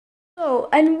Hello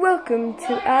and welcome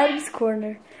to Adam's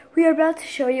Corner. We are about to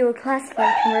show you a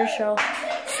classified commercial,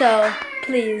 so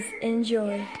please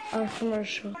enjoy our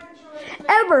commercial.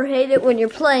 Ever hate it when you're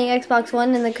playing Xbox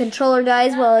One and the controller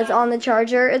dies while it's on the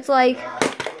charger? It's like,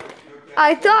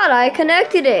 I thought I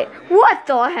connected it. What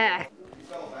the heck?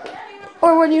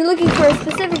 Or when you're looking for a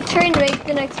specific train to make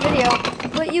the next video,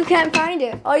 but you can't find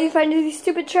it. All you find is these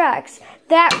stupid tracks.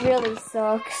 That really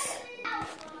sucks.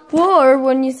 Or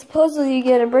when you supposedly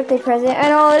get a birthday present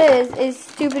and all it is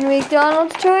stupid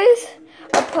McDonald's toys,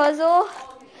 a puzzle,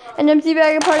 an empty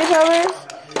bag of party poppers,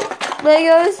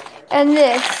 Legos, and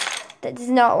this that does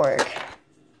not work.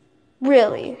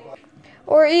 Really.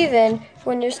 Or even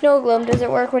when your snow globe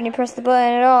doesn't work when you press the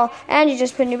button at all and you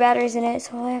just put new batteries in it,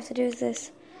 so all I have to do is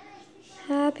this.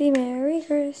 Happy Merry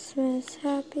Christmas,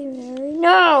 Happy Merry...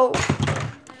 No!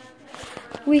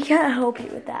 We can't help you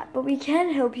with that, but we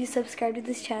can help you subscribe to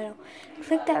this channel.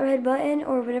 Click that red button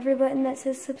or whatever button that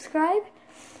says subscribe,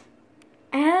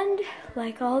 and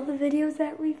like all the videos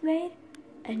that we've made,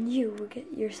 and you will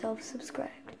get yourself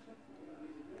subscribed.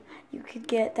 You could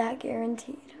get that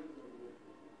guaranteed.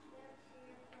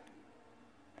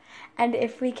 And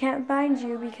if we can't find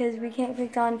you because we can't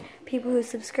click on people who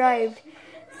subscribed,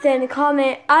 then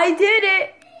comment, I did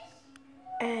it!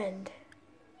 And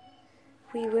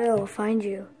we will find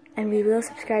you, and we will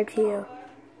subscribe to you.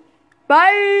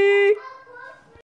 Bye!